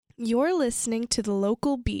You're listening to The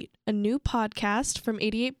Local Beat, a new podcast from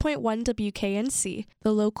 88.1 WKNC.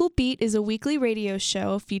 The Local Beat is a weekly radio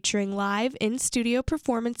show featuring live in-studio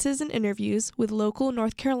performances and interviews with local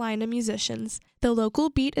North Carolina musicians. The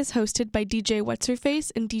Local Beat is hosted by DJ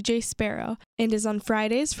What's-Her-Face and DJ Sparrow, and is on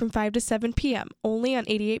Fridays from 5 to 7 p.m., only on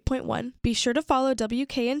 88.1. Be sure to follow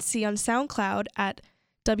WKNC on SoundCloud at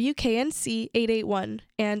WKNC881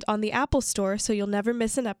 and on the Apple Store so you'll never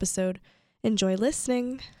miss an episode. Enjoy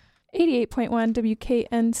listening. 88.1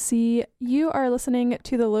 WKNC. You are listening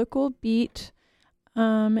to The Local Beat,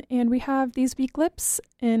 and we have these Beat Lips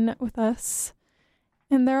in with us,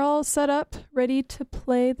 and they're all set up, ready to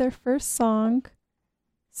play their first song.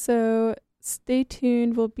 So stay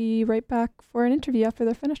tuned. We'll be right back for an interview after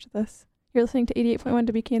they're finished with us. You're listening to 88.1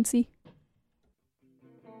 WKNC.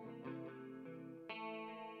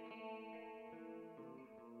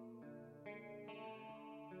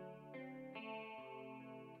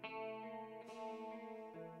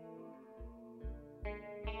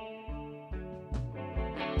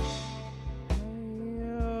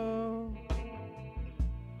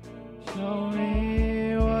 Show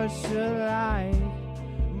me what you like,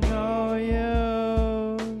 no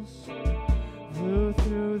use. Flew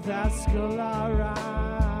through that skull,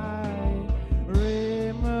 alright.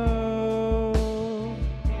 Remove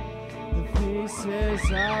the pieces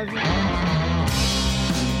of your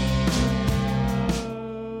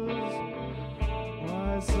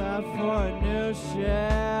what's left for a new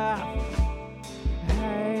shift?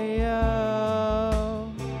 Hey, yo.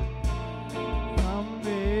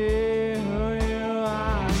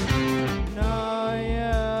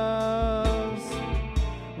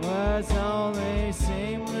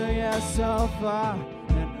 So far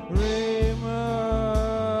and remove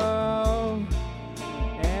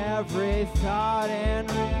every thought and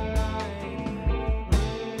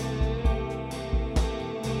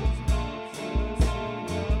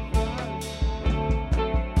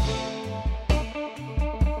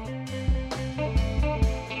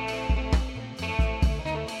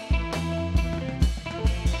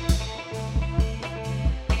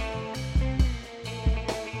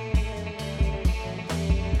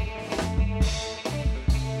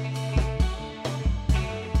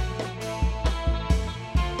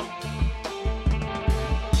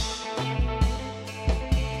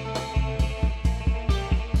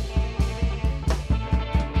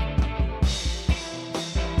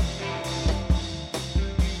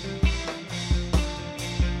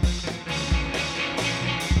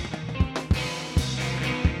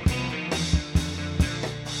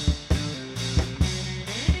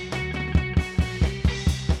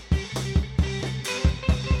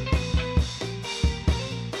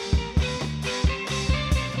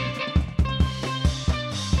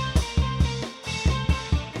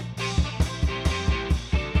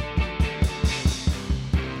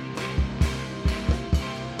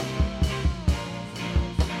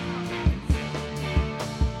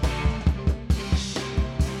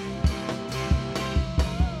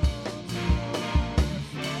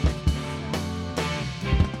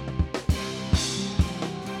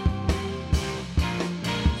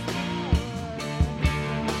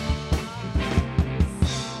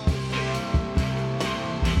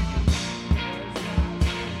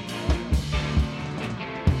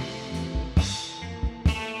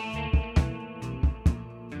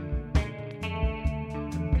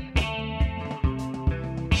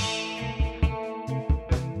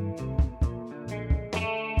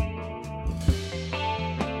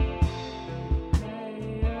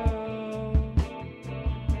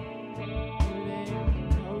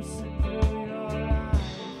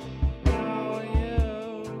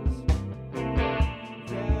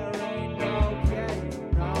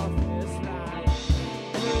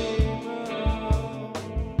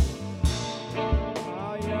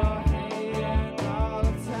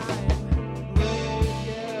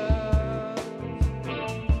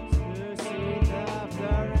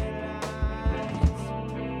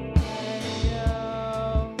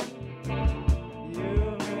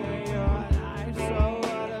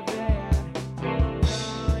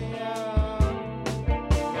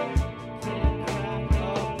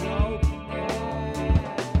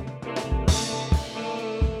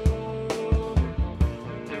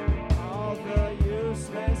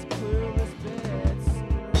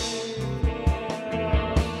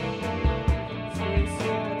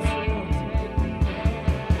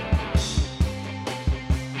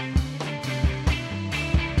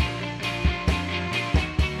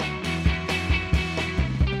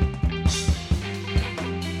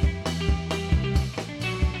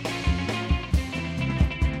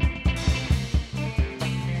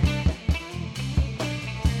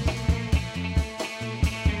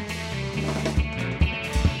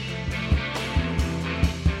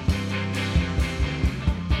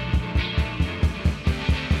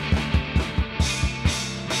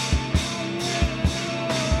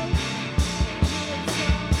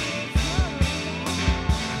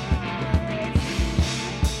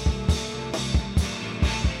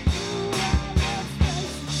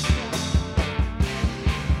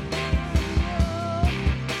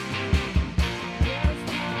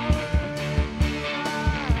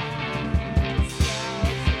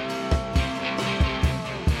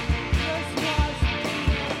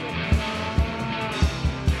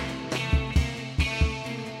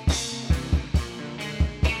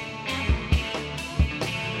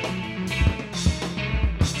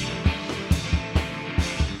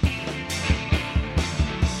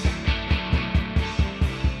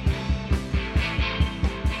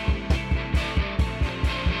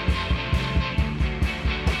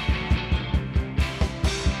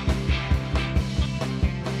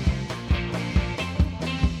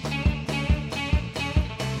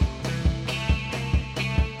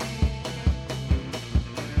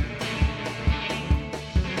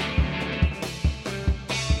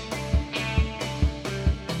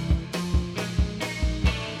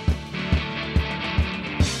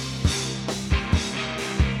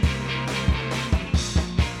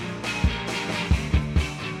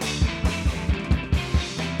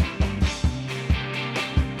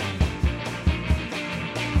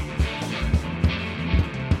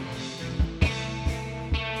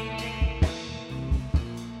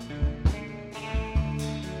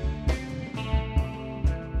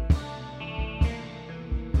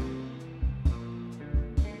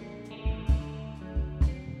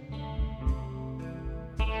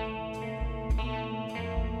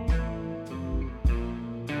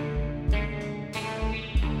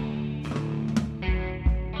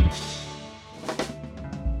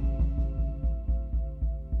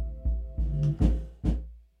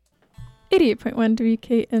 .1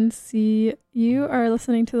 WKNC. You are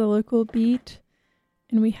listening to the Local Beat,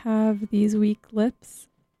 and we have these week lips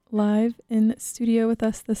live in studio with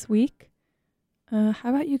us this week. How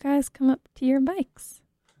about you guys come up to your mics?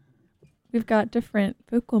 We've got different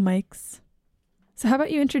vocal mics. So how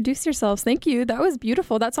about you introduce yourselves? Thank you. That was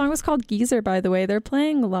beautiful. That song was called Geezer, by the way. They're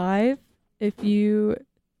playing live. If you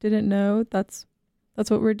didn't know, that's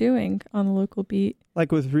what we're doing on the Local Beat.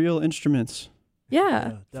 Like with real instruments.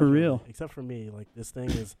 Yeah. For real. Except for me, like this thing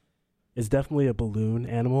is definitely a balloon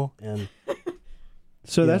animal, and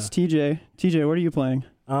so that's TJ. TJ, what are you playing?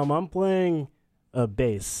 I'm playing a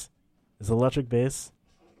bass. It's electric bass.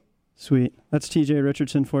 Sweet. That's TJ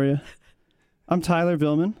Richardson for you. I'm Tyler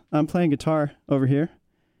Billman. I'm playing guitar over here,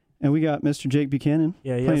 and we got Mr. Jake Buchanan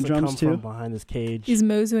Yeah, he playing has to drums come too. from behind his cage. He's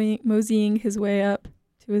moseying his way up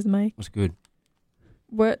to his mic. What's good?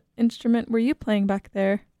 What instrument were you playing back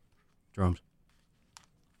there? Drums.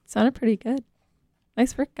 Sounded pretty good.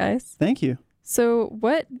 Nice work, guys. Thank you. So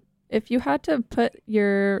if you had to put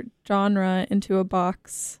your genre into a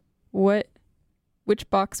box, which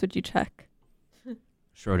box would you check?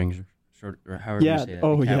 Schrodinger's. Or however you say that.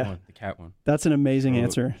 Oh, the cat yeah. one. The cat one. That's an amazing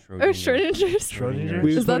answer. Schrodinger's. Schrodinger?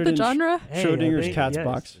 We Is put that it the in genre? Hey, Schrodinger's I think- cat's yes.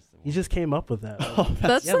 box. He just came up with that. Oh,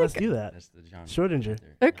 That's yeah, like let's do that. That's the genre. Schrodinger. Right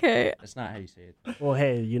there. Okay. That's not how you say it. Well,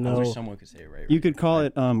 hey, you I know, wish someone could say it right. You could call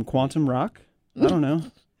it quantum rock. I don't know.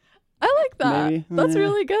 I like that. Maybe. That's Yeah.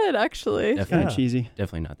 really good, actually. It's kind Yeah. of cheesy.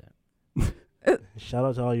 Definitely not that. shout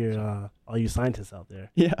out to all you scientists out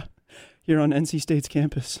there. Yeah. Here on NC State's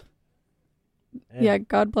campus. Hey, Yeah,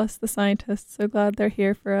 God bless the scientists. So glad they're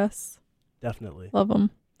here for us. definitely. Love them.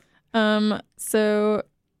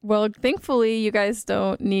 Thankfully, you guys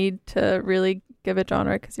don't need to really give a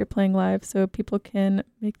genre because you're playing live, so people can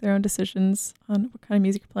make their own decisions on what kind of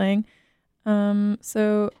music you're playing.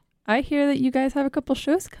 So I hear that you guys have a couple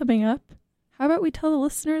shows coming up. How about we tell the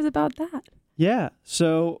listeners about that? Yeah.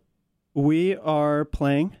 So we are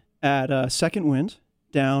playing at Second Wind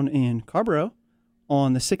down in Carborough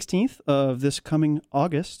on the 16th of this coming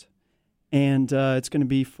August. And it's going to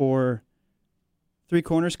be for Three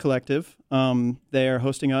Corners Collective. They are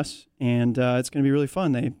hosting us, and it's going to be really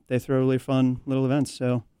fun. They throw really fun little events.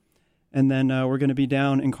 So, and then we're going to be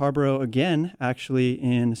down in Carborough again, actually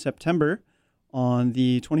in September, on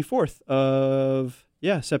the 24th of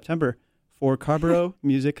September for Carborough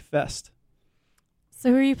Music Fest.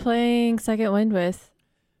 So who are you playing Second Wind with?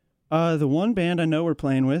 The one band I know we're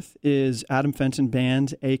playing with is Adam Fenton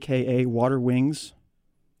Band, aka Water Wings,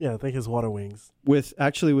 Yeah, I think it's Water Wings. with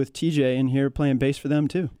TJ in here playing bass for them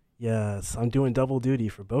too. Yes, I'm doing double duty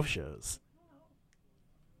for both shows.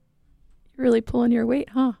 You're really pulling your weight,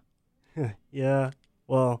 huh? Yeah,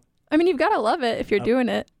 well, I mean, you've got to love it if you're doing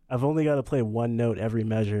it. I've only got to play one note every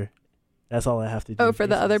measure. That's all I have to do. Oh, for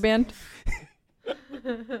the other band?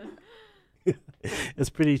 It's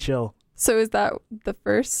pretty chill. So is that the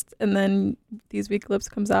first, and then These Week Lips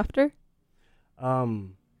comes after?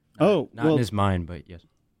 Um, Oh, Not well, in his mind, but yes.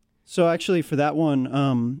 so actually for that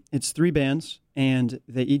one, it's three bands, and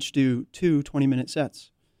they each do 2 20-minute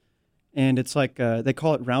sets. And it's like, they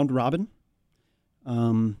call it round robin.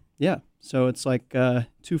 Yeah, so it's like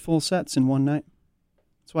 2 full sets in one night.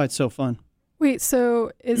 That's why it's so fun. Wait,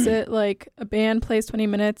 so is it like a band plays 20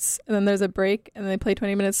 minutes and then there's a break and then they play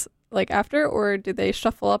 20 minutes like after, or do they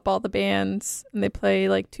shuffle up all the bands and they play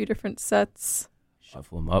like 2 different sets?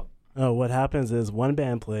 Shuffle them up. oh, what happens is one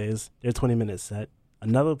band plays their 20-minute set,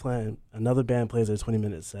 another band plays their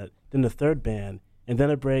 20-minute set, then the third band, and then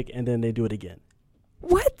a break, and then they do it again.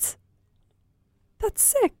 What? That's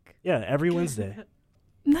sick. Yeah, every Wednesday.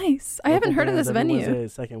 Nice. I haven't Local heard of bands this every venue. Wednesday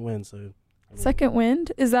is Second Wind, so I mean, Second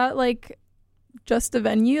Wind? Is that like just a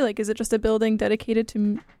venue? Like, is it just a building dedicated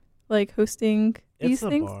to like hosting these it's a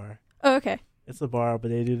things? bar. Oh, okay. It's a bar, but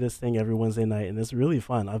they do this thing every Wednesday night, and it's really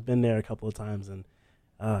fun. I've been there a couple of times, and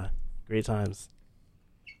great times.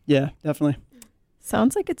 Yeah, definitely.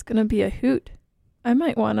 Sounds like it's going to be a hoot. I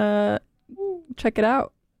might want to check it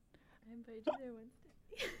out.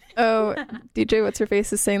 Oh, DJ What's Her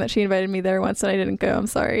Face is saying that she invited me there once and I didn't go. I'm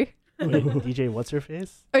sorry. Wait, DJ, what's her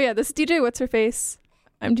face? Oh, yeah, this is DJ What's Her Face.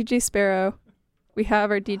 I'm DJ Sparrow. We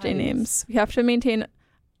have our DJ Nice. names. We have to maintain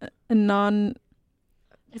a non...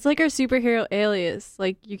 It's like our superhero alias.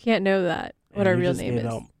 Like, you can't know that, what And our you real just name gave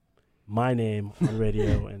is. out my name on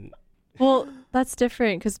radio, and Well, that's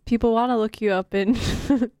different because people want to look you up and...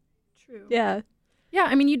 True. Yeah. Yeah,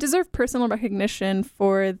 I mean, you deserve personal recognition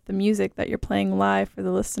for the music that you're playing live for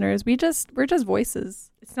the listeners. We're just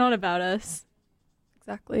voices. It's not about us.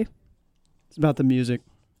 Exactly. It's about the music.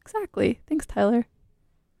 Exactly. Thanks, Tyler.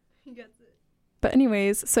 He gets it. But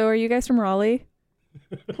anyways, so are you guys from Raleigh?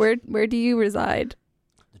 Where do you reside?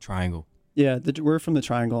 The Triangle. Yeah, we're from the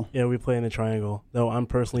Triangle. Yeah, we play in the Triangle. Though I'm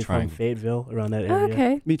personally from Fayetteville, around that Oh, area.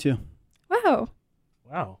 okay. Me too. Wow.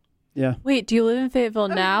 Wow. Yeah. Wait, do you live in Fayetteville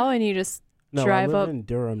now and you just No, drive I live up? in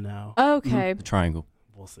Durham now. Okay. The Triangle.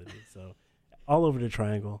 Bull City. So all over the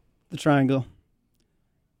Triangle. The Triangle.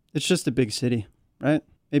 It's just a big city, right?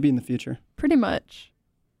 Maybe in the future. Pretty much.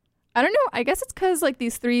 I don't know. I guess it's because like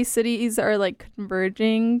these three cities are like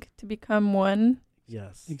converging to become one.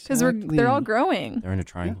 Yes. Because they're all growing. They're in a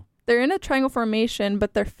triangle. They're in a triangle formation,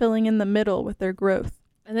 but they're filling in the middle with their growth.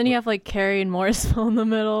 And then you have like Cary and Morrisville in the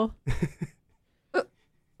middle.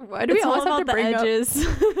 Why do we It's always all have to about bring the edges?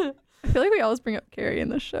 up? I feel like we always bring up Cary in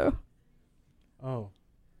this show. Oh.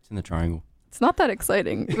 It's in the Triangle. It's not that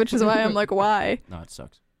exciting, which is why I'm like, why? No, it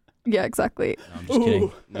sucks. Yeah, exactly. No, I'm just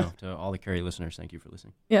kidding. No, to all the Cary listeners, thank you for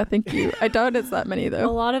listening. Yeah, thank you. I doubt it's that many A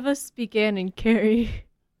though. lot of us began in Cary.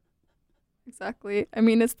 Exactly. I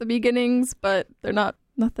mean, it's the beginnings, but they're not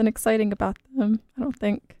nothing exciting about them. I don't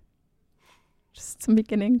think. Just some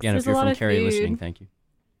beginnings. Again, There's if you're a lot from of Cary food. listening, thank you.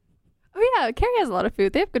 Oh yeah, Cary has a lot of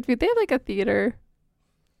food. They have good food. They have like a theater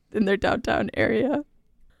in their downtown area.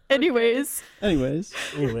 Anyways,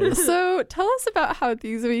 so tell us about how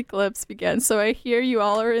these week lips began. So I hear you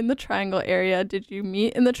all are in the Triangle area. Did you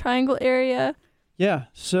meet in the Triangle area? Yeah,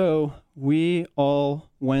 so we all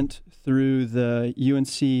went through the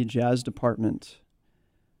UNC jazz department.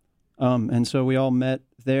 And so we all met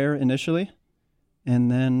there initially,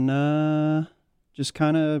 and then just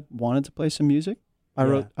kind of wanted to play some music. I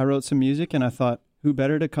wrote some music, and I thought, who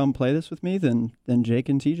better to come play this with me than Jake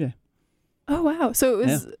and TJ? Oh wow! So it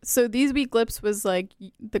was so these week lips was like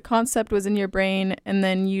the concept was in your brain, and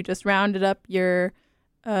then you just rounded up your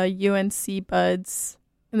UNC buds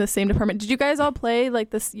in the same department. Did you guys all play like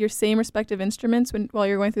this your same respective instruments while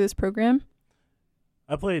you were going through this program?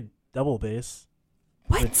 I played double bass.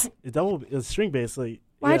 What? It's string bass. Like,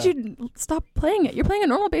 Why'd you stop playing it? You're playing a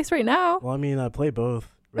normal bass right now. Well, I mean, I play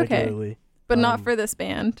both regularly. But not for this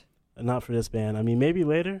band. Not for this band. I mean, maybe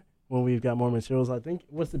later when we've got more materials. I think,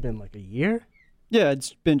 what's it been, like a year? Yeah,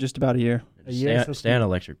 it's been just about a year. Stay on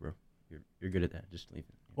electric, bro. You're good at that. Just leave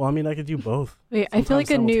it. Well, I mean, I could do both. Wait, I feel like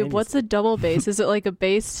a noob. What's a double bass? Is it like a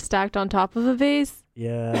bass stacked on top of a bass?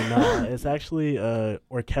 Yeah, no, it's actually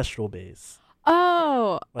orchestral bass.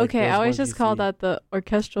 Oh, Like okay. I those always ones just you call see. that the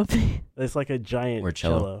orchestral bass. It's like a giant Or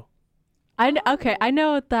cello. cello. I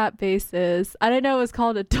know what that bass is. I didn't know it was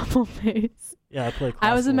called a double bass. Yeah, I play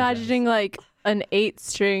I was classical imagining like an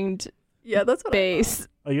 8-stringed that's what bass,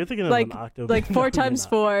 Oh, you're thinking of like an octave. like No, 4 you're times not.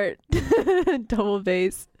 4 double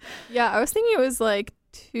bass. Yeah, I was thinking it was like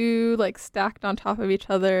two like stacked on top of each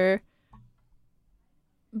other.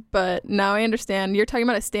 But now I understand. You're talking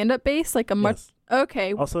about a stand-up bass, like a Yes.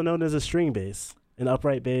 Okay. Also known as a string bass, an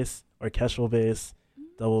upright bass, orchestral bass,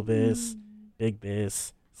 double bass, big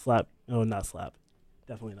bass, slap. No, not slap.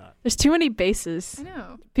 Definitely not. There's too many basses. I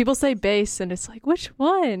know. People say bass, and it's like, which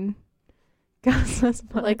one? Guys, that's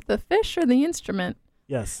Like the fish or the instrument.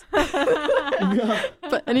 Yes.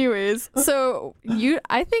 But anyways, so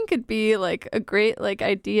I think it'd be like a great like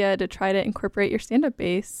idea to try to incorporate your stand-up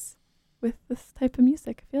bass with this type of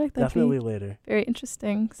music. I feel like that'd Definitely be later. very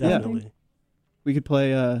interesting. So Definitely. We could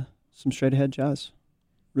play some straight ahead jazz,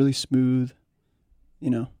 really smooth,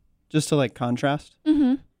 just to like contrast.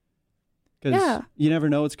 Mm-hmm. Because you never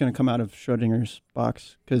know what's going to come out of Schrodinger's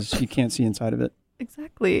box because you can't see inside of it.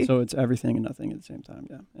 Exactly. So it's everything and nothing at the same time.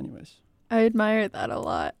 Yeah. Anyways. I admire that a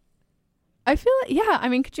lot. I feel like, I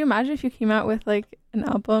mean, could you imagine if you came out with like an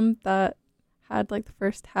album that had like the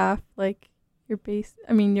first half, like your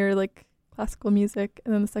like classical music,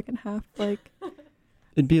 and then the second half, like.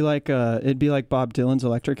 It'd be like Bob Dylan's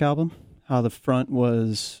Electric album. How the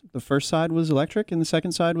first side was electric and the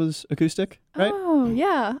second side was acoustic, right? Oh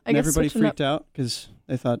yeah, and everybody freaked out because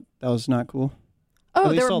they thought that was not cool. Oh,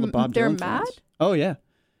 at least all the Bob they're Dylan mad. fans. Oh yeah,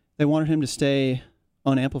 they wanted him to stay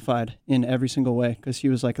unamplified in every single way because he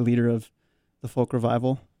was like a leader of the folk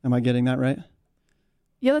revival. Am I getting that right?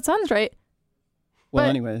 Yeah, that sounds right. Well,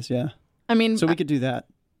 anyways, yeah. I mean, so we could do that.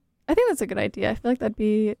 I think that's a good idea. I feel like that'd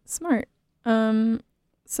be smart.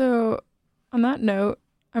 So on that note,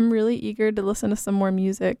 I'm really eager to listen to some more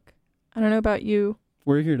music. I don't know about you.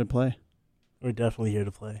 We're here to play. We're definitely here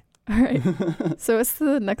to play. All right. So what's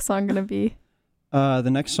the next song going to be? The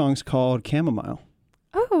next song's called Chamomile.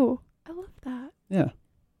 Oh, I love that. Yeah.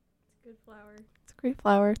 It's a good flower. It's a great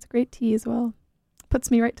flower. It's a great tea as well. Puts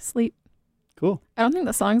me right to sleep. Cool. I don't think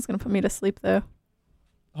the song's going to put me to sleep, though.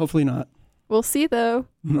 Hopefully not. We'll see, though.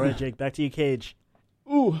 All right, Jake, back to you, Cage.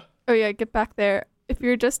 Ooh. Oh, yeah, get back there. If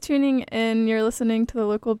you're just tuning in, you're listening to the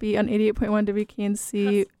Local Beat on 88.1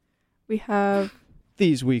 WKNC. We have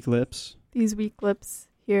these weak lips. These weak lips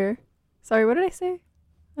here. Sorry, what did I say?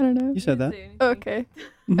 I don't know. You said that. Oh, okay.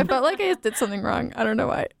 I felt like I did something wrong. I don't know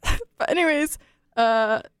why. But anyways,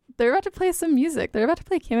 they're about to play some music. They're about to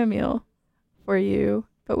play Chamomile for you.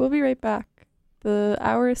 But we'll be right back. The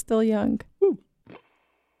hour is still young. Woo.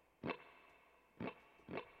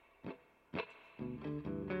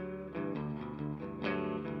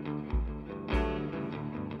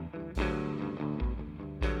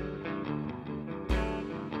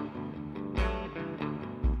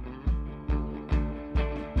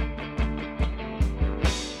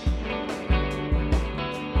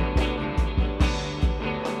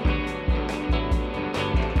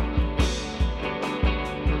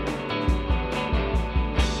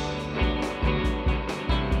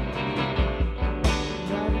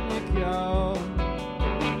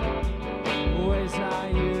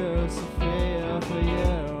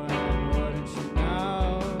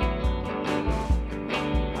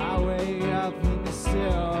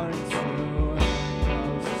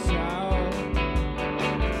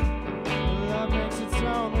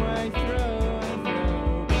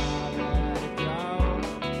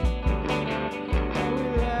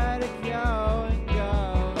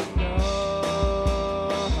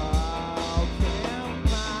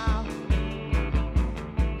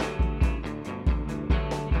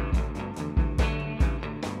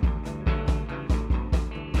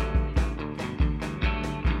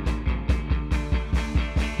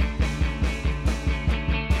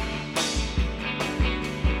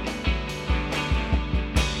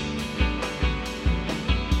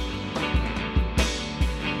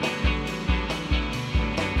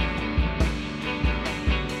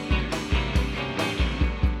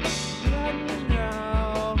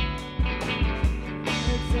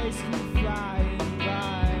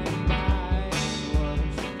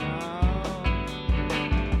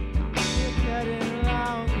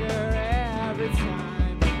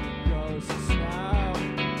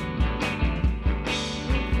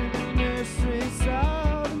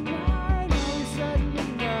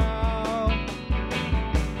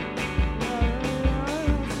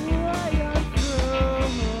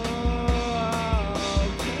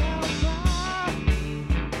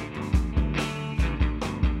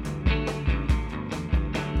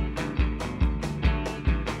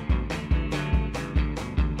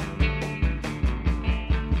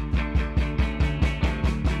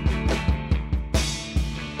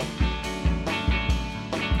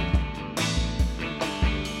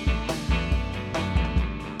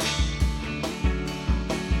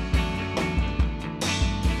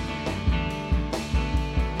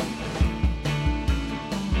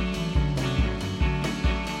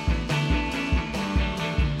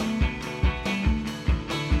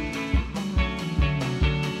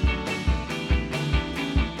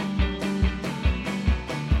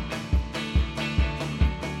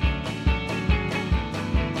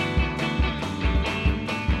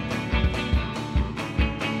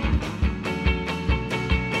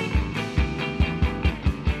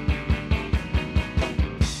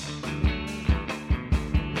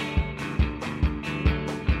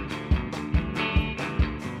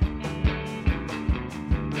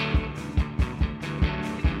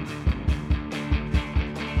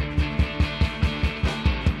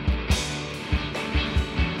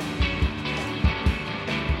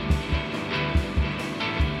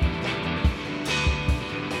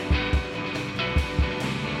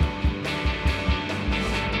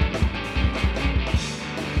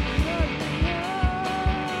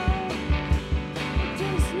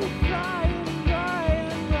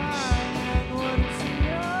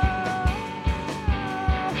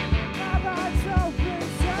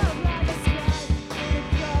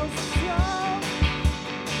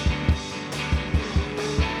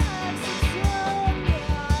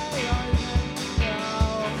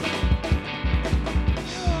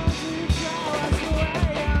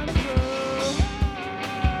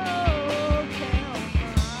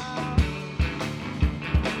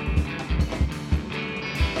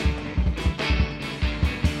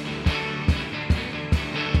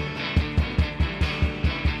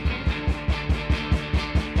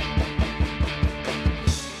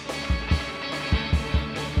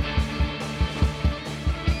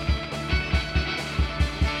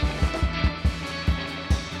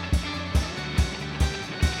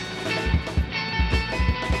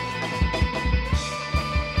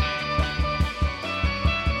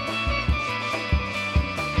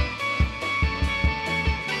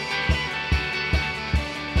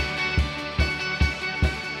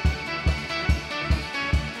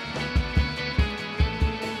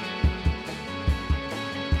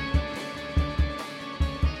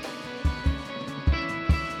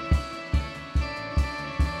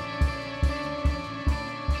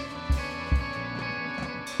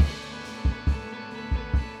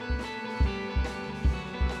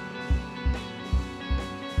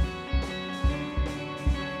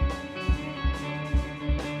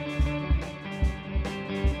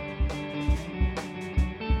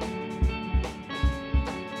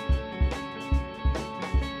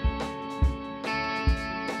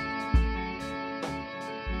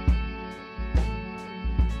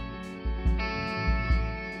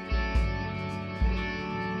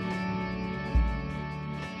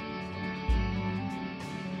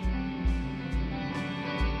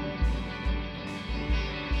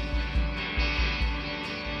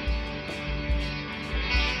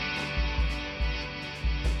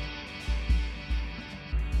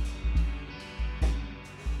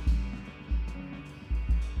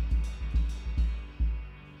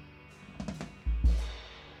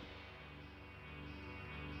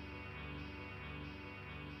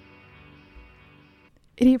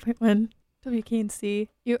 88.1 WKNC.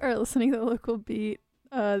 You are listening to The Local Beat.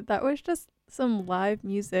 That was just some live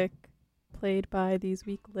music played by These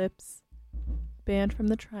Weak Lips, band from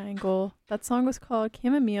the Triangle. That song was called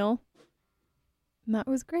Chamomile, and that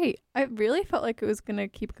was great. I really felt like it was gonna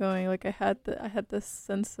keep going. Like I had this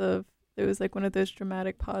sense of it was like one of those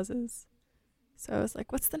dramatic pauses. So I was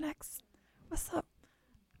like, "What's the next? What's up?"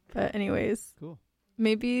 But anyways, cool.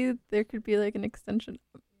 Maybe there could be like an extension.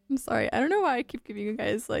 I'm sorry, I don't know why I keep giving you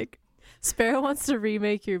guys like. Sparrow wants to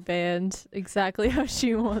remake your band exactly how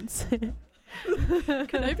she wants it.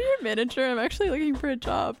 Can I be your manager? I'm actually looking for a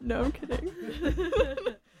job. No, I'm kidding.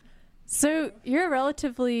 So you're a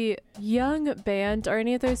relatively young band. Are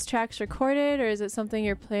any of those tracks recorded, or is it something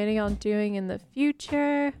you're planning on doing in the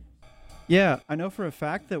future? Yeah, I know for a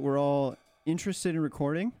fact that we're all interested in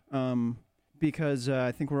recording because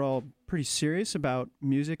I think we're all pretty serious about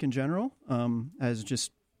music in general, as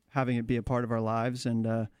just having it be a part of our lives.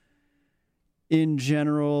 And in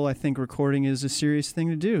general, I think recording is a serious thing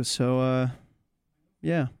to do. So,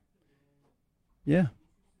 yeah.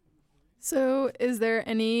 So is there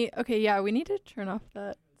any... Okay, yeah, we need to turn off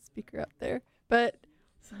that speaker up there. But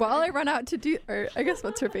while I run out to do... Or I guess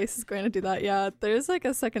What's-Her-Face is going to do that. Yeah, there's like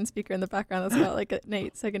a second speaker in the background that's got like an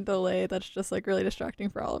 8-second delay that's just like really distracting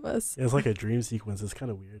for all of us. Yeah, it's like a dream sequence. It's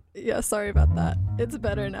kind of weird. Yeah, sorry about that. It's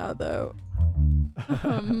better now, though.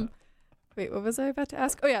 Wait, what was I about to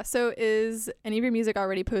ask? Oh, yeah. So is any of your music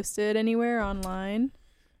already posted anywhere online?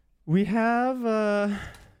 We have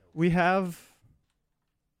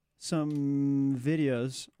some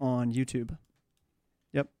videos on YouTube.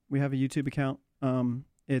 Yep, we have a YouTube account.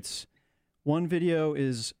 It's one video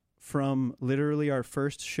is from literally our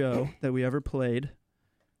first show that we ever played.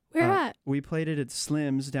 Where at? We played it at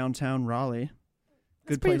Slim's downtown Raleigh.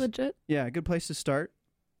 That's pretty legit. Yeah, good place to start.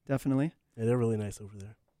 Definitely. Yeah, they're really nice over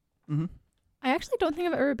there. Mm-hmm. I actually don't think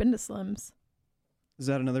I've ever been to Slim's. Is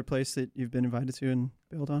that another place that you've been invited to and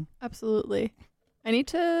bailed on? Absolutely. I need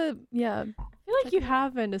to, yeah. I feel like you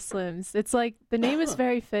have been to Slim's. It's like, the name is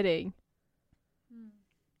very fitting.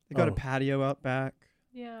 They got a patio out back.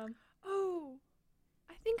 Yeah. Oh,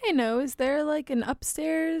 I think I know. Is there like an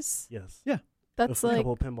upstairs? Yes. Yeah. That's a like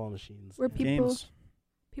couple of pinball machines. where Games.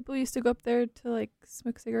 people used to go up there to like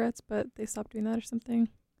smoke cigarettes, but they stopped doing that or something.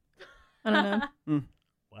 I don't know.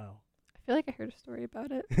 Wow. I feel like I heard a story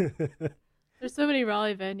about it. There's so many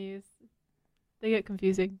Raleigh venues. They get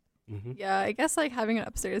confusing. Mm-hmm. Yeah, I guess like having it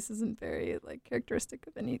upstairs isn't very like characteristic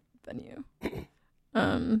of any venue.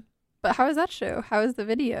 But how is that show? How is the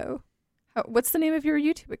video? What's the name of your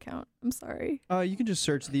YouTube account? I'm sorry. You can just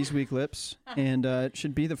search These Weak Lips, and it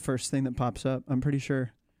should be the first thing that pops up. I'm pretty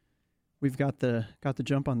sure we've got the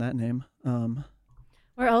jump on that name.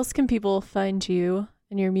 Where else can people find you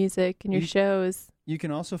and your music and your shows? You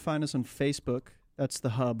can also find us on Facebook. That's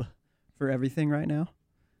the hub for everything right now.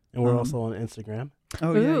 And we're also on Instagram.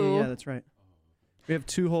 Oh, yeah, that's right. We have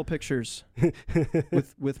 2 whole pictures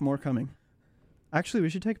with more coming. Actually, we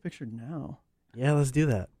should take a picture now. Yeah, let's do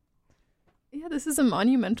that. Yeah, this is a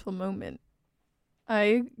monumental moment.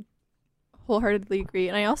 I wholeheartedly agree.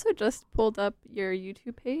 And I also just pulled up your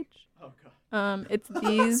YouTube page. Oh, God. It's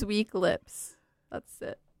These Weak Lips. That's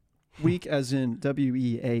it. Weak as in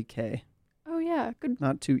W-E-A-K. Oh, yeah. Good.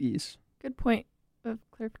 Not 2 E's. Good point of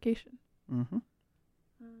clarification. Mm-hmm.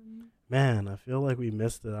 Man, I feel like we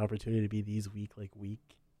missed the opportunity to be these weak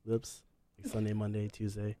lips. Like Sunday, Monday,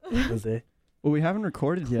 Tuesday, Wednesday. Well, we haven't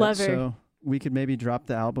recorded yet, Clever. so we could maybe drop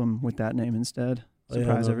the album with that name instead.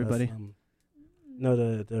 Surprise everybody. No,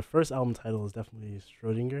 the first album title is definitely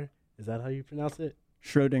Schrodinger. Is that how you pronounce it?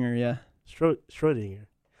 Schrodinger, yeah. Schrodinger.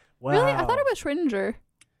 Wow. Really? I thought it was Schrodinger.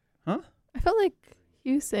 Huh? I felt like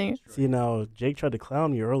you saying it. See, now, Jake tried to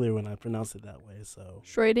clown me earlier when I pronounced it that way, so...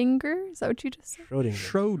 Schrodinger? Is that what you just said?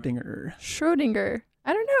 Schrodinger. Schrodinger.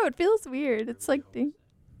 I don't know. It feels weird. It's like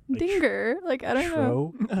dinger. Like, I don't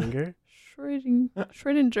know. Schrodinger?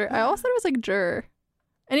 Schrodinger. I also thought it was like Jur.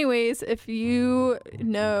 Anyways, if you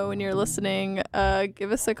know and you're listening,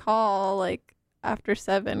 give us a call like after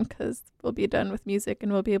 7 because we'll be done with music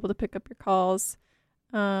and we'll be able to pick up your calls.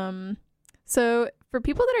 So for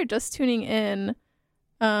people that are just tuning in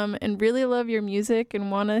and really love your music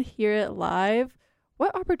and want to hear it live,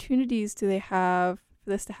 what opportunities do they have for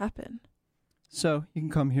this to happen? So you can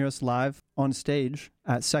come hear us live on stage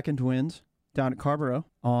at Second Wind down at Carborough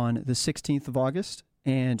on the 16th of August.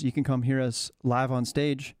 And you can come hear us live on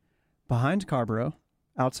stage behind Carborough,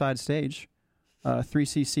 outside stage,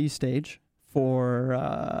 3CC stage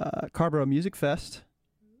for Carborough Music Fest.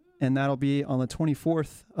 And that'll be on the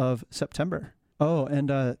 24th of September. Oh, and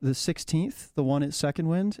the 16th, the one at Second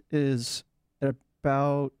Wind, is at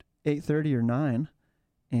about 8:30 or 9.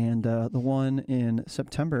 And the one in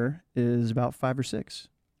September is about 5 or 6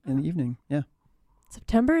 in the evening. Yeah.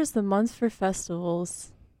 September is the month for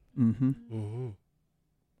festivals. Mm-hmm. Mm-hmm.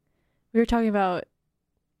 We were talking about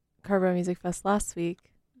Carrboro Music Fest last week,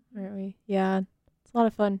 weren't we? Yeah, it's a lot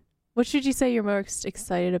of fun. What should you say you're most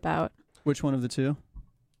excited about? Which one of the two?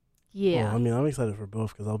 Yeah. Well, I mean, I'm excited for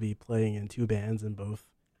both because I'll be playing in 2 bands in both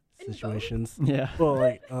situations. Yeah. Well,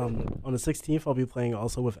 like on the 16th, I'll be playing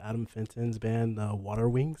also with Adam Fenton's band, Water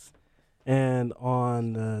Wings, and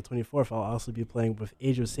on the 24th, I'll also be playing with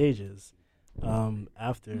Age of Sages.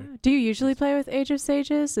 After. Do you usually play with Age of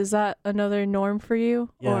Sages? Is that another norm for you?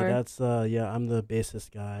 Yeah, or? that's I'm the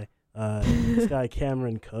bassist guy. This guy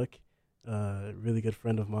Cameron Cook, really good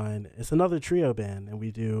friend of mine. It's another trio band, and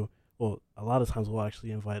we do a lot of times we'll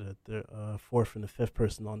actually invite a fourth and a fifth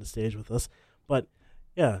person on the stage with us. But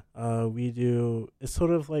yeah, we do. It's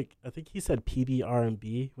sort of like I think he said PB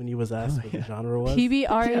R&B when he was asked what the genre was. PB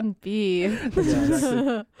R&B.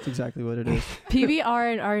 That's exactly what it is.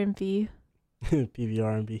 PBR and R&B. PB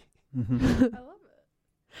R&B. Mm-hmm. I love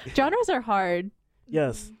it. Genres are hard.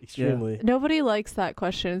 Yes, extremely. Nobody likes that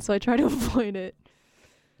question, so I try to avoid it.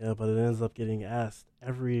 Yeah, but it ends up getting asked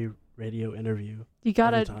every radio interview. You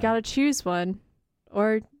gotta choose one,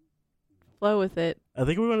 or flow with it. I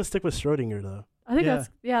think we're going to stick with Schrodinger though. I think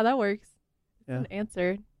Yeah. that works. Yeah. An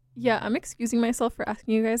answer. Yeah, I'm excusing myself for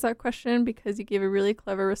asking you guys that question because you gave a really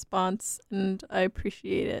clever response and I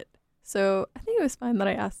appreciate it. So I think it was fine that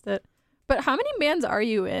I asked it. But how many bands are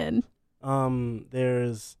you in?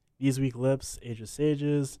 There's These Weak Lips, Age of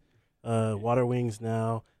Sages, Water Wings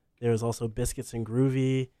now. There's also Biscuits and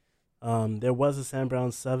Groovy. There was a Sam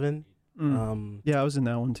Brown 7. Yeah, I was in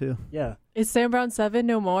that one too. Yeah. Is Sam Brown 7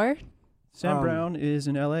 no more? Sam Brown is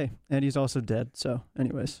in L.A. and he's also dead. So,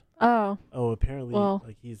 anyways. Oh. Oh, apparently,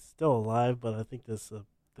 like he's still alive, but I think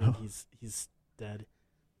he's dead.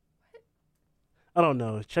 I don't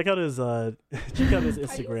know. Check out his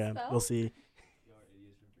Instagram. We'll see.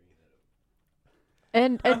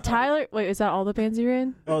 And Tyler, wait, is that all the bands you're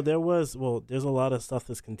in? Oh, there's a lot of stuff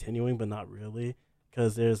that's continuing, but not really,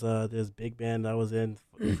 because there's big band I was in,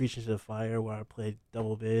 Preaching to the Fire, where I played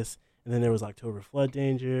double bass, and then there was October Flood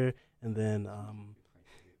Danger, and then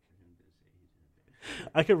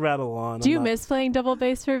I could rattle on. Do you miss playing double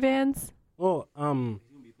bass for bands? Well, I'm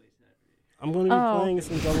going to be playing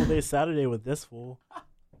some double bass Saturday with this fool.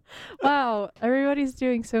 Wow, everybody's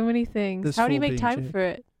doing so many things. How do you make time for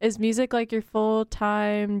it? Is music like your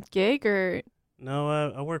full-time gig or?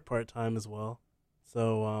 No, I work part-time as well.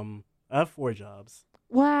 So I have 4 jobs.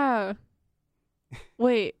 Wow.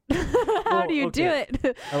 Wait, how do you do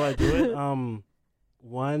it? How I do it?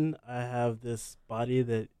 One, I have this body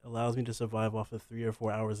that allows me to survive off of 3 or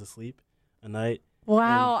 4 hours of sleep a night.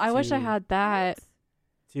 Wow, I wish I had that.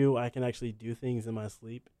 2, I can actually do things in my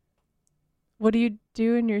sleep. What do you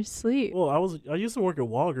do in your sleep? Well, I used to work at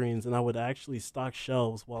Walgreens, and I would actually stock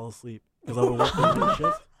shelves while asleep because I would work the night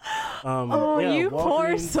shift. You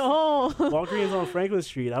poor soul. Walgreens on Franklin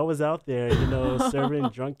Street. I was out there, serving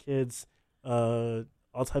drunk kids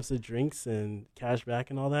all types of drinks and cash back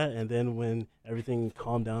and all that. And then when everything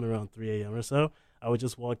calmed down around 3 a.m. or so, I would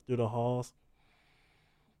just walk through the halls.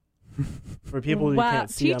 For people who can't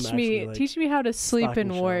see, teach me how to sleep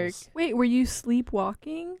and work. Shelves. Wait, were you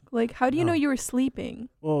sleepwalking? Like, how do you know you were sleeping?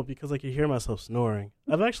 Well, because I could hear myself snoring.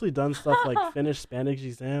 I've actually done stuff like finish Spanish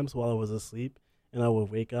exams while I was asleep, and I would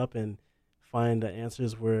wake up and find the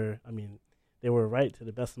answers they were right to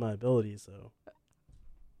the best of my ability. So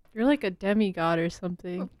you're like a demigod or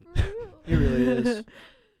something. He really is.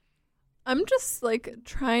 I'm just like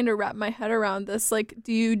trying to wrap my head around this. Like,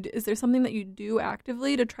 is there something that you do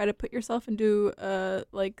actively to try to put yourself into a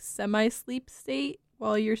like semi-sleep state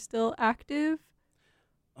while you're still active?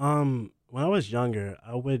 When I was younger,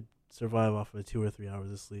 I would survive off of 2 or 3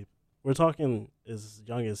 hours of sleep. We're talking as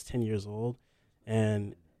young as 10 years old,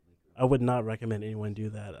 and I would not recommend anyone do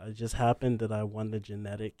that. It just happened that I won the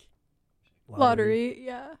genetic lottery.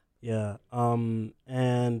 Yeah. Yeah.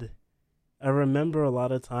 And I remember a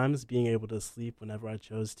lot of times being able to sleep whenever I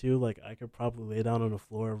chose to. Like, I could probably lay down on the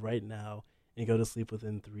floor right now and go to sleep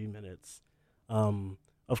within 3 minutes.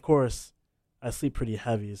 Of course, I sleep pretty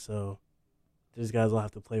heavy, so these guys will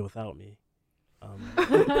have to play without me.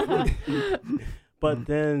 But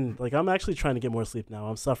then, like, I'm actually trying to get more sleep now.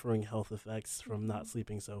 I'm suffering health effects from not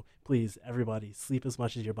sleeping. So please, everybody, sleep as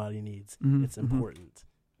much as your body needs. Mm-hmm. It's important.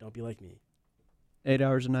 Don't be like me. 8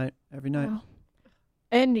 hours a night, every night. Wow.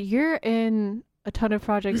 And you're in a ton of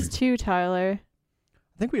projects too, Tyler.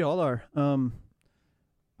 I think we all are.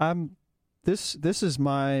 This is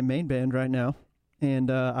my main band right now,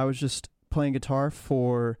 and I was just playing guitar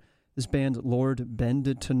for the this band Lord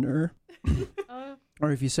Benditner.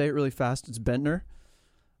 Or if you say it really fast, it's Bentner.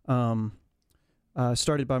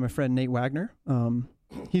 Started by my friend Nate Wagner.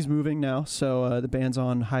 He's moving now, so the band's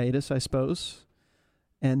on hiatus, I suppose.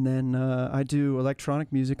 And then I do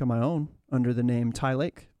electronic music on my own under the name Ty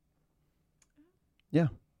Lake. Yeah.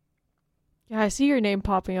 Yeah, I see your name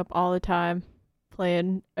popping up all the time,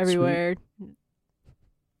 playing everywhere. Sweet.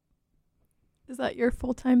 Is that your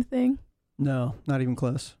full-time thing? No, not even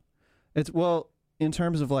close. It's, well, in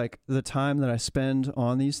terms of like the time that I spend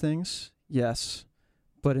on these things, yes.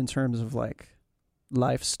 But in terms of like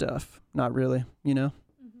life stuff, not really, you know?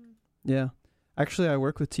 Mm-hmm. Yeah. Actually, I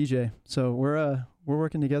work with TJ, so we're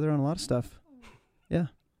working together on a lot of stuff. Yeah.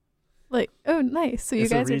 Like, oh, nice. So you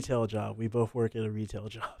guys are... It's a retail job. We both work at a retail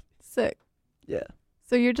job. Sick. Yeah.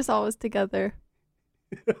 So you're just always together.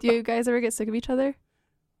 Do you guys ever get sick of each other?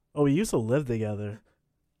 Oh, we used to live together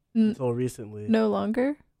until recently. No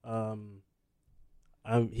longer?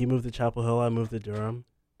 He moved to Chapel Hill, I moved to Durham,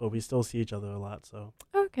 but we still see each other a lot, so.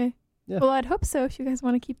 Okay. Yeah. Well, I'd hope so if you guys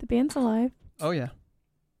want to keep the bands alive. Oh, yeah.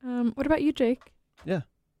 What about you, Jake? Yeah.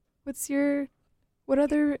 What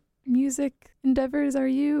other music endeavors are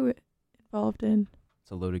you involved in?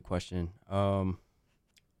 It's a loaded question.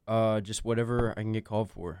 Just whatever I can get called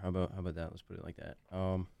for. How about that? Let's put it like that.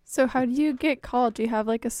 So how do you get called? Do you have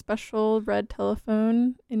like a special red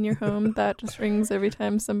telephone in your home that just rings every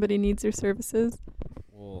time somebody needs your services?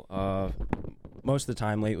 Well, most of the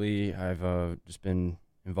time lately, I've just been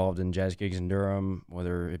involved in jazz gigs in Durham,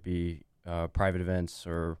 whether it be private events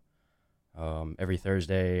or every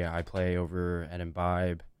Thursday I play over at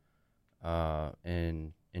Imbibe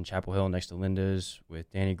in Chapel Hill next to Linda's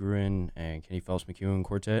with Danny Gruen and Kenny Phelps McEwen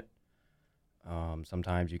Quartet.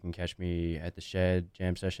 Sometimes you can catch me at the Shed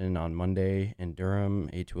Jam Session on Monday in Durham,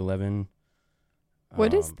 8 to 11.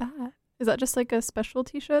 What is that? Is that just like a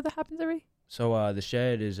specialty show that happens every? So the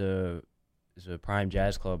Shed is a prime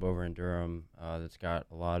jazz club over in Durham that's got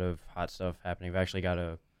a lot of hot stuff happening. We've actually got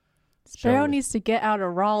a Sparrow needs to get out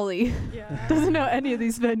of Raleigh. Yeah. Doesn't know any of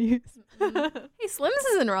these venues. Hey, Slim's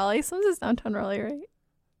is in Raleigh. Slim's is downtown Raleigh, right?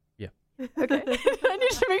 Yeah. Okay. I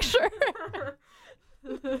need to make sure.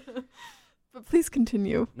 But please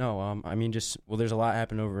continue. No, I mean, there's a lot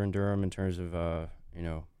happening over in Durham in terms of, I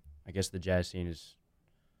guess the jazz scene is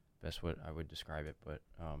best what I would describe it. But,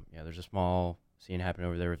 yeah, there's a small scene happening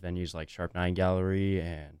over there with venues like Sharp 9 Gallery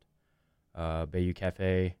and Bayou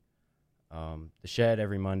Cafe. The Shed,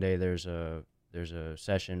 every Monday, there's a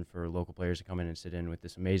session for local players to come in and sit in with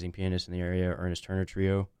this amazing pianist in the area, Ernest Turner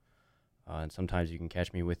Trio. And sometimes you can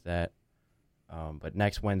catch me with that. But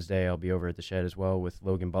next Wednesday, I'll be over at the Shed as well with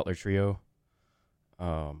Logan Butler Trio.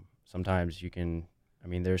 Sometimes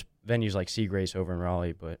there's venues like Sea Grace over in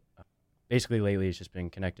Raleigh, but basically lately it's just been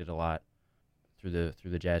connected a lot through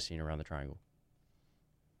the jazz scene around the Triangle.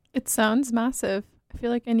 It sounds massive. I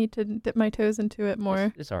feel like I need to dip my toes into it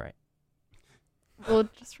more. It's all right. Well,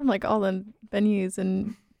 just from like all the venues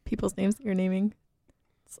and people's names that you're naming,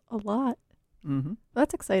 it's a lot. Mm-hmm.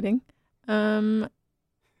 That's exciting. How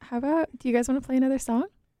about, do you guys want to play another song?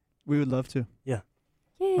 We would love to. Yeah.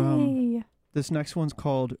 Yay. This next one's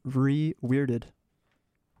called Re-Weirded.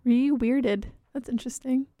 Re-Weirded. That's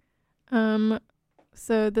interesting.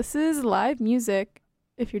 So this is live music.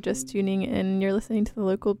 If you're just tuning in, you're listening to the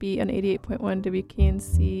Local Beat on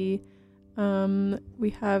 88.1 WKNC. We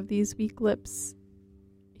have these weak lips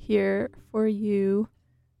here for you.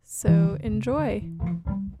 So enjoy.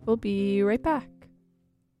 We'll be right back.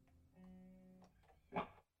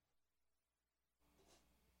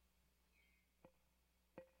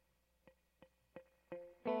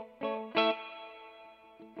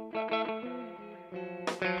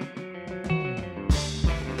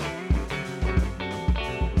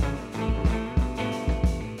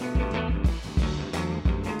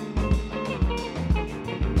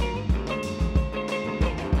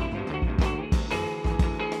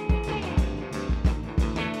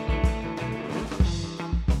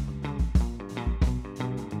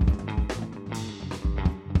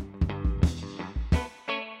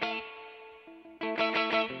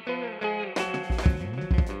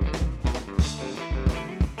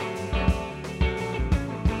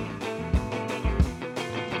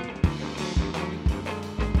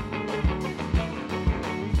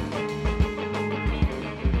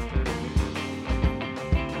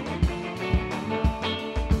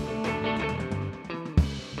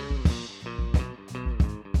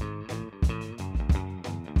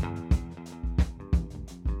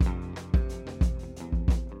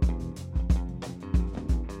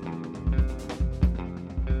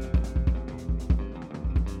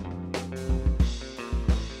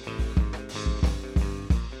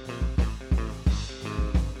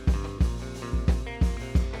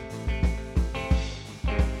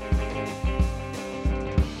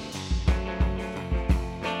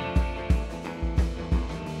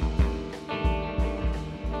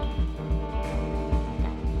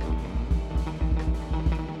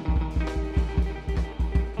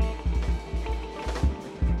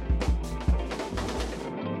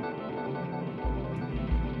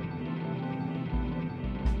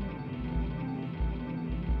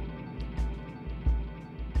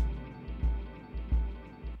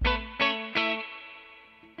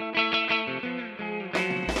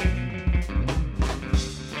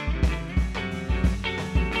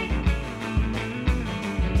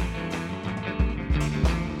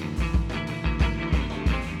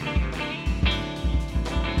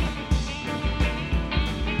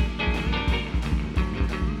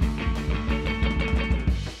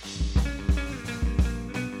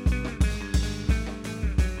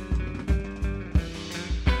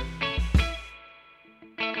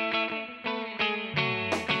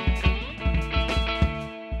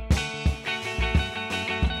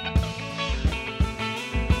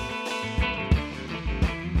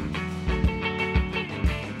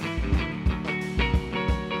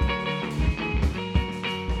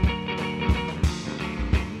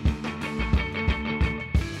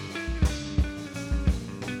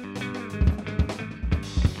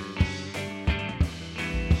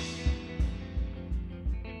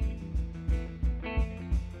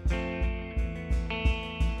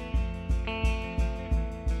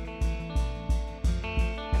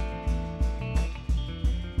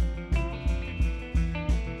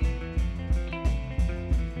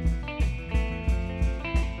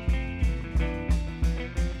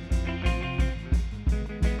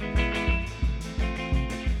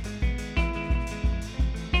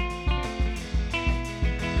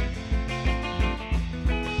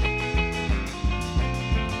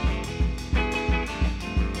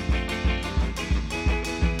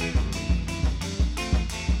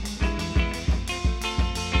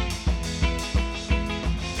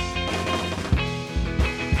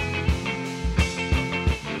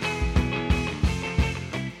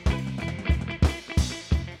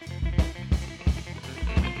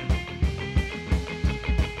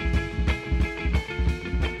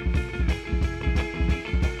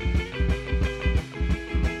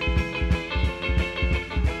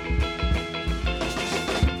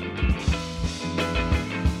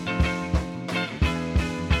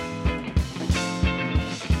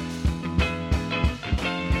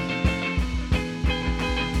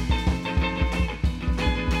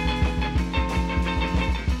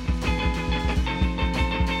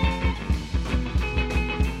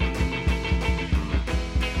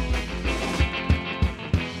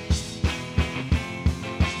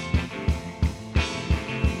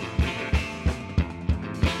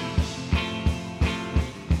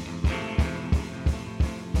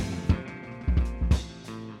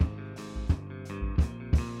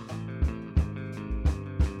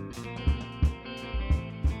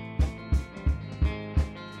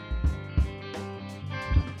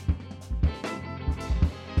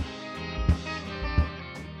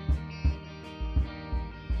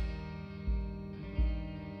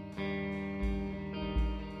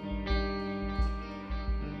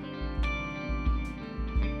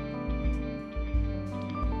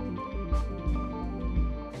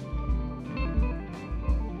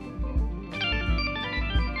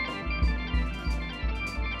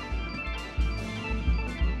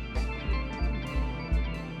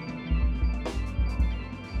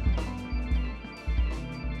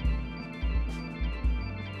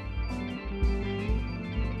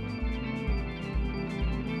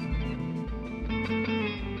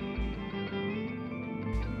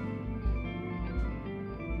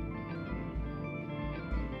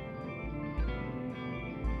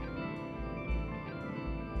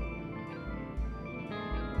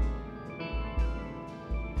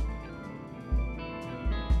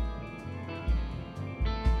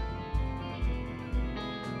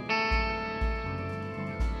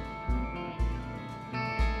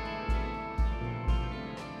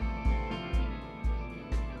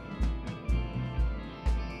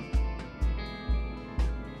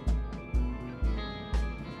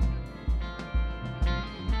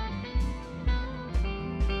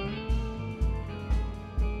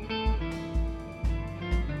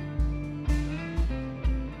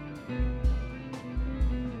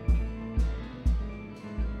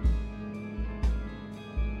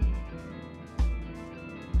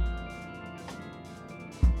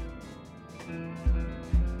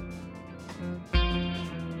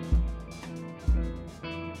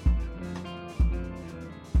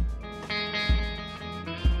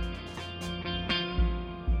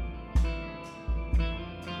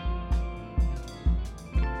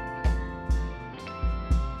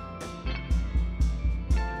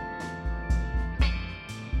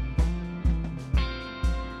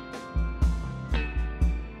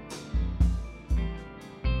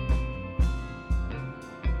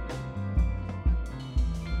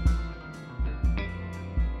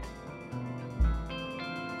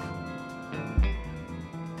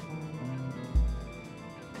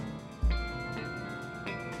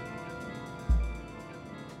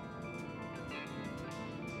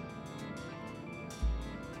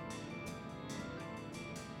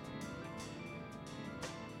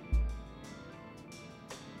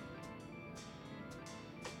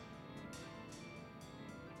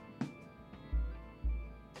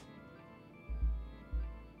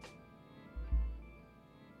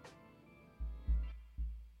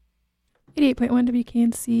 .1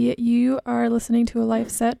 WKNC. You are listening to a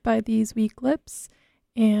live set by These Weak Lips,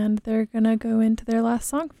 and they're gonna go into their last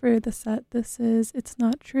song for the set. This is It's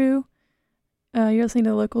Not True. You're listening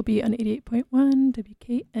to Local Beat on 88.1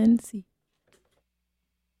 WKNC.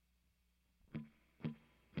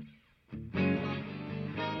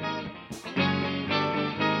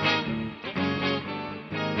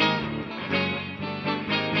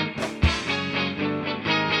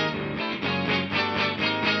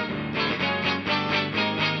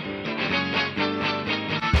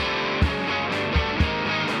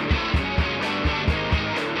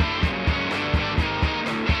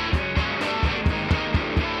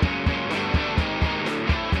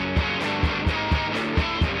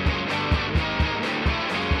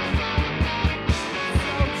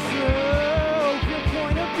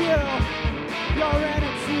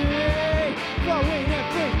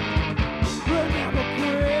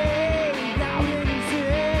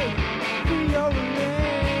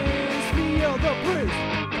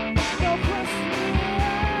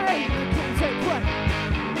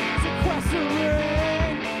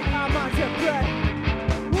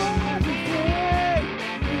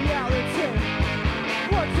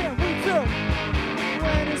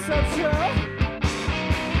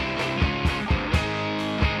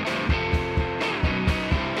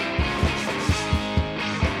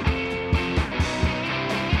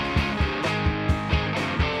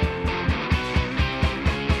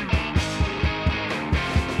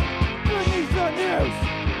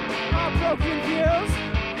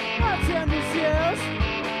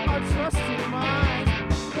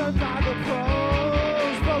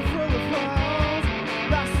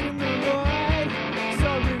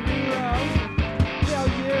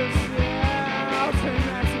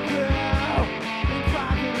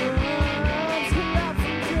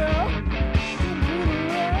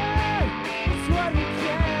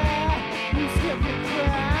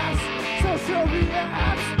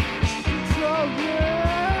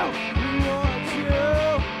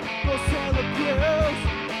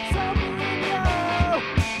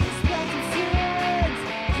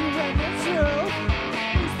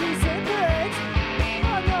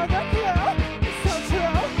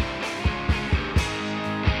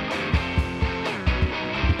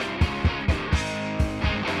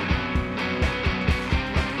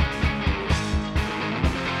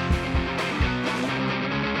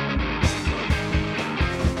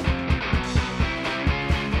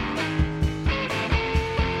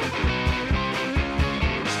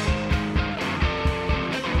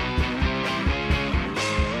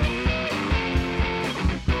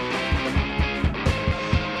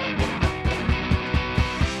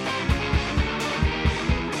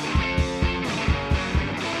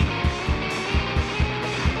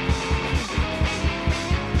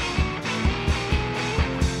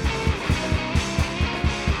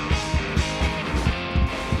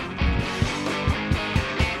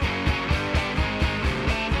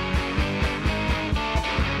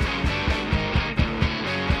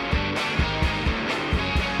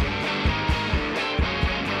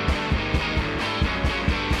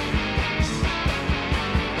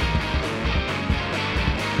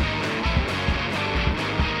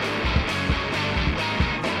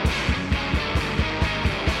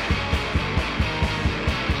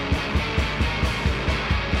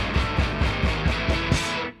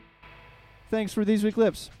 Thanks for These Weak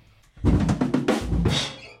Lips.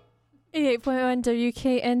 88.1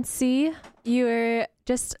 WKNC. You are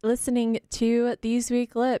just listening to These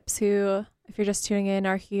Weak Lips, who, if you're just tuning in,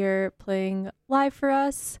 are here playing live for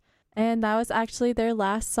us. And that was actually their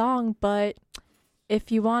last song, but if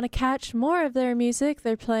you want to catch more of their music,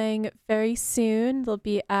 they're playing very soon. They'll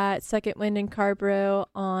be at Second Wind in Carborough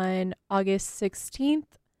on August 16th.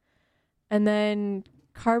 And then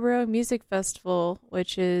Carborough Music Festival,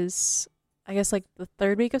 which is, I guess, like the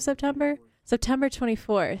third week of September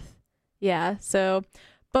 24th. Yeah, so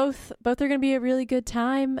both are going to be a really good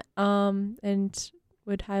time, and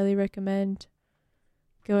would highly recommend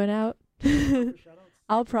going out.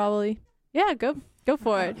 I'll probably, go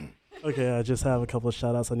for it. Okay, I just have a couple of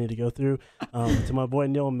shout outs I need to go through. To my boy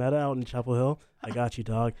Neil Meta out in Chapel Hill. I got you,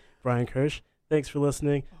 dog. Brian Kirsch, thanks for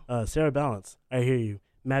listening. Sarah Balance, I hear you.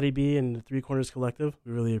 Maddie B and the Three Corners Collective,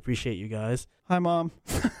 we really appreciate you guys. Hi, Mom.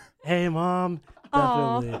 Hey, Mom.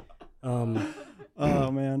 Definitely.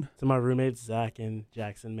 Oh, man. To my roommates, Zach and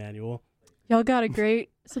Jackson Manuel. Y'all got a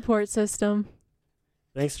great support system.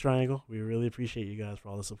 Thanks, Triangle. We really appreciate you guys for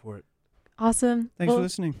all the support. Awesome. Thanks for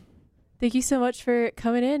listening. Thank you so much for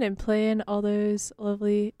coming in and playing all those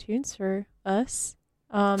lovely tunes for us.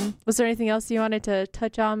 Was there anything else you wanted to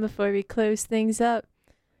touch on before we close things up?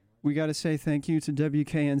 We got to say thank you to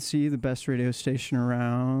WKNC, the best radio station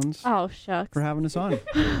around, Oh, shucks. for having us on.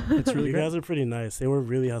 It's really You great. guys are pretty nice. They were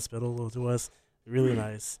really hospitable to us. Really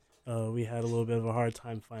nice. We had a little bit of a hard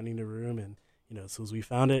time finding the room, and as soon as we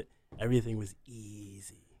found it, everything was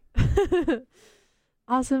easy.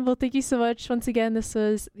 Awesome. Well, thank you so much. Once again, this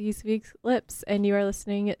was These Week's Lips, and you are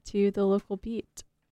listening to The Local Beat.